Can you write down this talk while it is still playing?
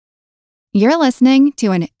You're listening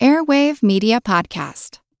to an Airwave Media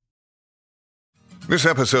Podcast. This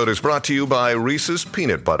episode is brought to you by Reese's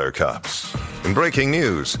Peanut Butter Cups. In breaking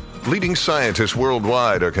news, leading scientists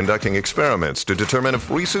worldwide are conducting experiments to determine if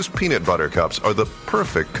Reese's Peanut Butter Cups are the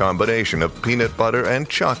perfect combination of peanut butter and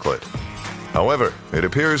chocolate. However, it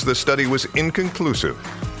appears the study was inconclusive,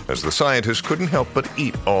 as the scientists couldn't help but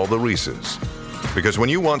eat all the Reese's. Because when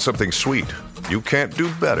you want something sweet, you can't do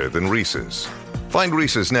better than Reese's. Find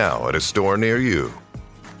Reese's now at a store near you.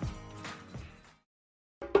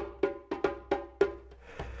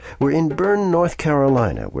 We're in Berne, North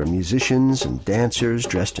Carolina, where musicians and dancers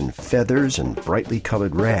dressed in feathers and brightly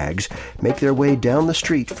colored rags make their way down the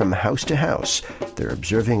street from house to house. They're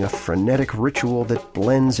observing a frenetic ritual that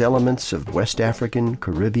blends elements of West African,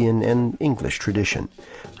 Caribbean, and English tradition.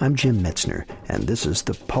 I'm Jim Metzner, and this is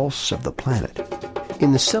The Pulse of the Planet.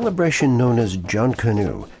 In the celebration known as John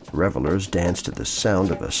Canoe, revelers dance to the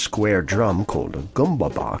sound of a square drum called a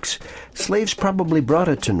gumba box. Slaves probably brought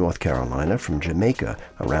it to North Carolina from Jamaica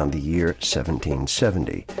around the year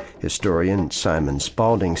 1770. Historian Simon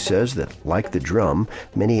Spalding says that, like the drum,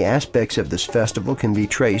 many aspects of this festival can be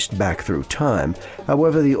traced back through time.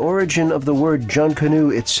 However, the origin of the word John Canoe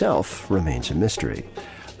itself remains a mystery.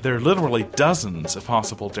 There are literally dozens of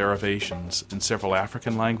possible derivations in several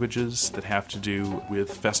African languages that have to do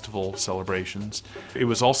with festival celebrations. It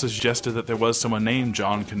was also suggested that there was someone named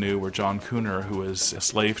John Canoe or John Cooner who was a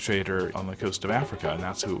slave trader on the coast of Africa, and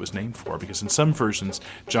that's who it was named for, because in some versions,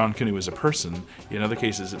 John Canoe is a person. In other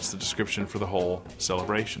cases, it's the description for the whole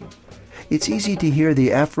celebration. It's easy to hear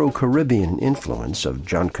the Afro-Caribbean influence of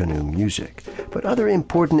John Canoe music, but other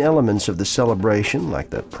important elements of the celebration,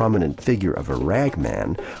 like the prominent figure of a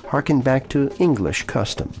ragman, harken back to English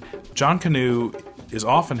custom. John Canoe is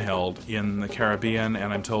often held in the Caribbean,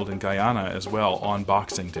 and I'm told in Guyana as well, on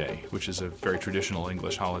Boxing Day, which is a very traditional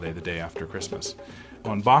English holiday the day after Christmas.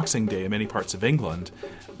 On Boxing Day, in many parts of England,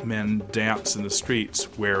 men dance in the streets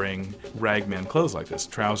wearing ragman clothes like this,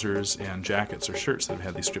 trousers and jackets or shirts that have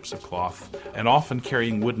had these strips of cloth, and often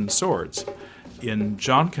carrying wooden swords. In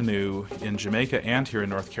John Canoe, in Jamaica and here in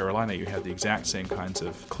North Carolina, you have the exact same kinds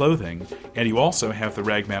of clothing, and you also have the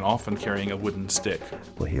ragman often carrying a wooden stick.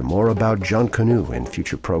 We'll hear more about John Canoe in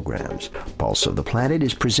future programs. Pulse of the Planet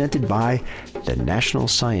is presented by the National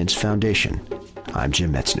Science Foundation. I'm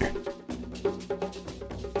Jim Metzner.